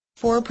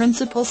4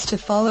 principles to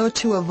follow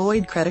to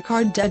avoid credit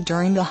card debt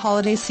during the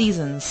holiday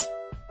seasons.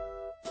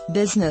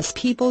 Business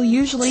people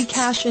usually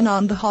cash in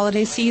on the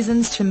holiday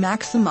seasons to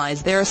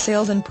maximize their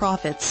sales and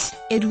profits.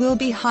 It will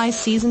be high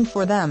season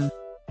for them.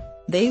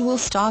 They will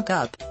stock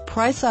up,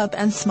 price up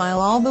and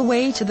smile all the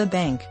way to the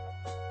bank.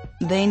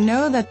 They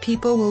know that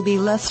people will be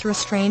less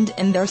restrained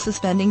in their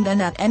spending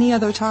than at any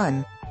other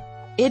time.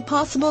 It's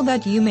possible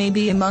that you may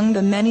be among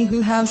the many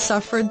who have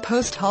suffered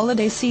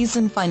post-holiday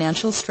season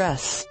financial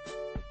stress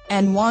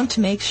and want to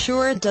make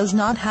sure it does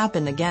not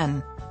happen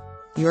again.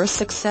 Your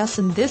success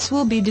in this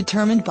will be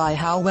determined by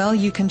how well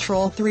you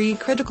control 3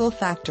 critical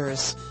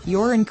factors: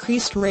 your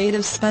increased rate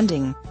of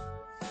spending,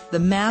 the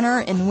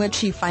manner in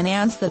which you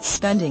finance that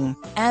spending,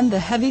 and the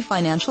heavy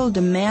financial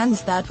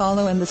demands that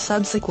follow in the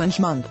subsequent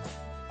month.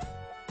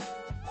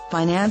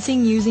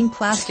 Financing using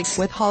plastic.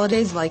 With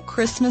holidays like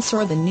Christmas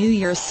or the New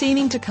Year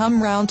seeming to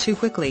come round too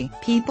quickly,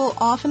 people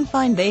often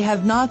find they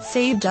have not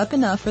saved up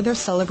enough for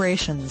their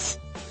celebrations.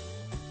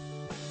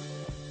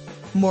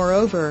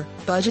 Moreover,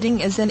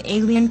 budgeting is an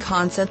alien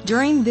concept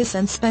during this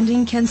and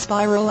spending can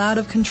spiral out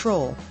of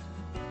control.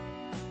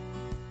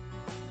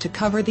 To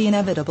cover the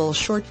inevitable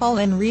shortfall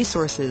in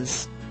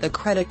resources, the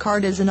credit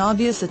card is an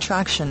obvious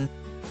attraction.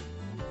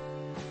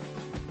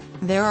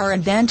 There are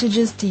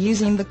advantages to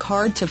using the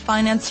card to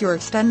finance your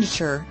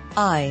expenditure.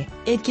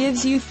 It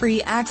gives you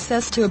free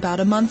access to about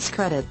a month's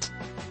credit.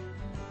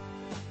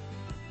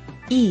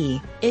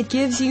 It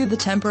gives you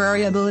the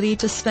temporary ability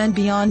to spend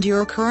beyond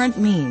your current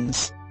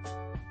means.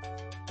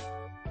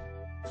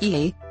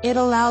 It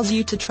allows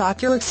you to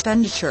track your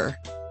expenditure.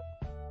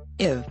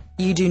 If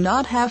you do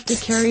not have to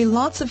carry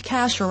lots of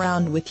cash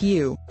around with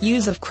you,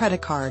 use of credit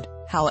card,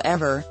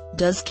 however,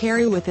 does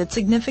carry with it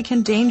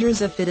significant dangers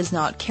if it is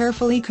not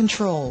carefully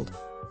controlled.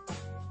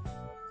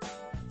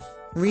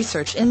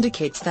 Research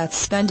indicates that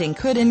spending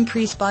could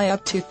increase by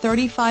up to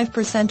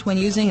 35% when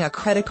using a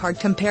credit card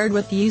compared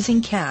with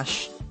using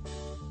cash.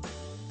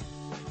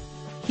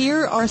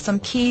 Here are some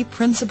key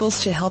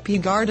principles to help you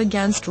guard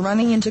against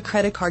running into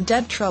credit card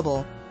debt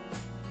trouble.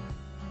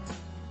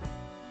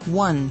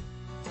 1.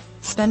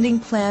 Spending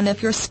plan.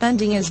 If your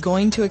spending is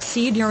going to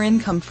exceed your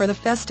income for the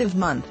festive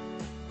month,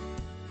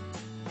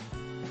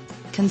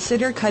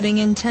 consider cutting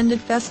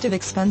intended festive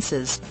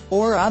expenses,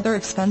 or other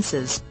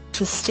expenses,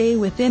 to stay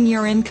within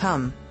your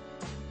income.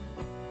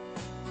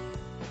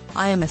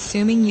 I am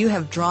assuming you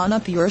have drawn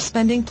up your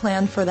spending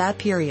plan for that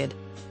period.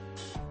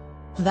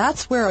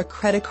 That's where a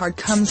credit card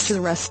comes to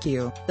the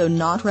rescue. Though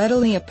not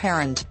readily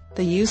apparent,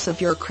 the use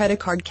of your credit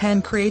card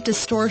can create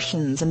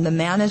distortions in the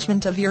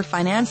management of your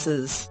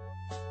finances.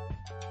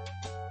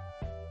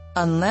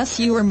 Unless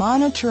you are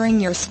monitoring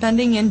your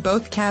spending in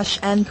both cash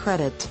and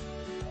credit,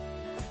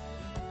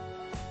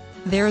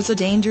 there is a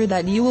danger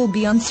that you will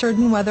be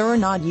uncertain whether or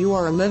not you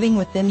are living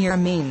within your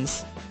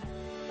means.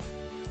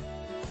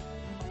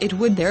 It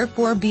would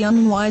therefore be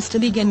unwise to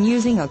begin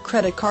using a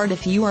credit card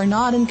if you are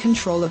not in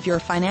control of your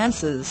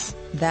finances.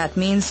 That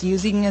means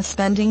using a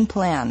spending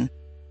plan.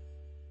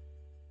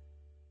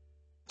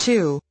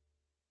 2.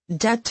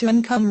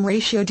 Debt-to-income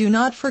ratio. Do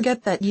not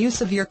forget that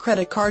use of your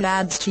credit card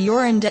adds to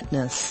your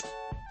indebtedness.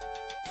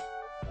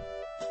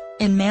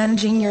 In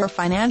managing your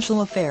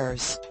financial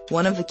affairs,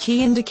 one of the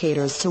key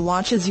indicators to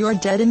watch is your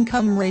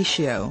debt-income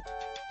ratio.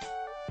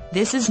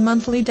 This is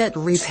monthly debt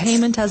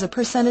repayment as a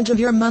percentage of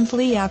your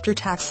monthly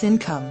after-tax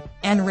income,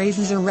 and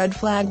raises a red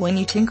flag when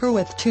you tinker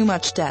with too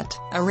much debt.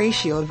 A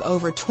ratio of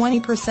over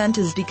 20%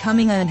 is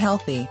becoming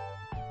unhealthy.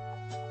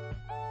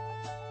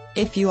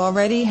 If you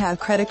already have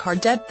credit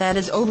card debt that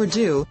is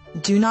overdue,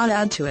 do not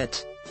add to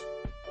it.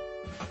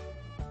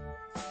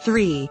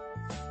 3.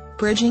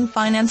 Bridging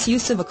finance.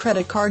 Use of a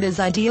credit card is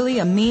ideally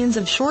a means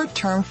of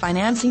short-term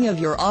financing of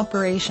your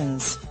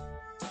operations.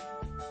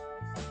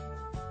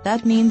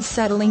 That means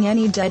settling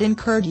any debt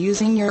incurred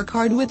using your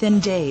card within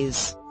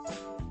days.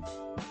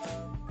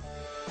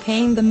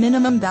 Paying the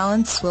minimum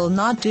balance will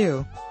not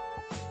do.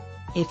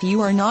 If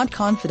you are not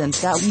confident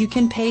that you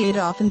can pay it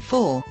off in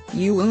full,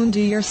 you won't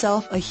do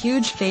yourself a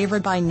huge favor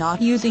by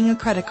not using a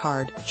credit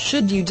card.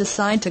 Should you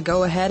decide to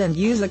go ahead and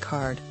use a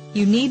card,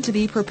 you need to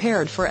be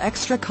prepared for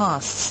extra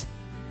costs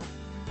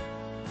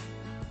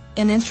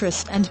and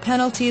interest and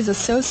penalties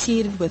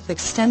associated with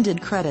extended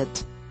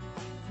credit.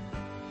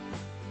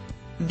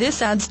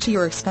 This adds to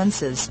your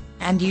expenses,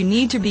 and you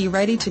need to be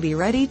ready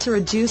to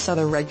reduce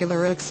other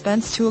regular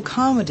expense to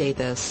accommodate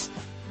this.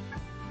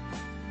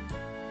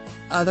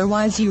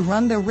 Otherwise you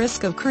run the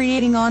risk of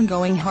creating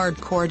ongoing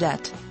hardcore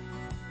debt.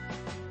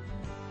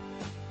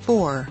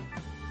 4.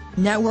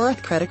 Net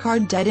worth. Credit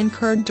card debt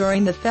incurred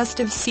during the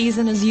festive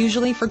season is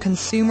usually for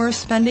consumer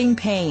spending,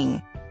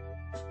 paying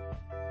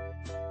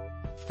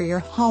for your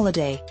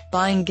holiday,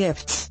 buying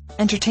gifts,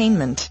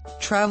 entertainment,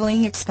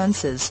 traveling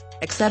expenses,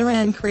 etc.,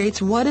 and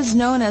creates what is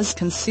known as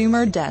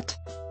consumer debt.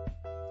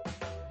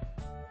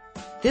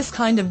 This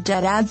kind of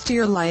debt adds to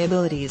your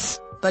liabilities,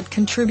 but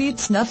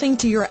contributes nothing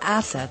to your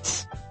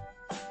assets.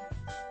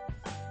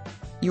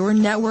 Your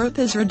net worth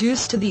is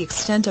reduced to the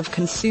extent of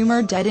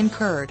consumer debt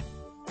incurred.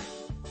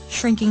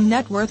 shrinking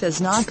net worth is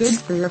not good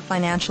for your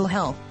financial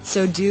health,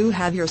 so do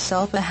have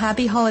yourself a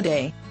happy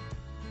holiday.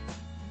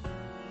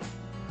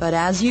 But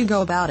as you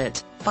go about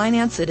it,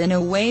 finance it in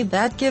a way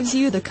that gives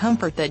you the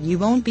comfort that you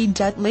won't be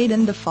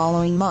debt-laden the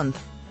following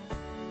month.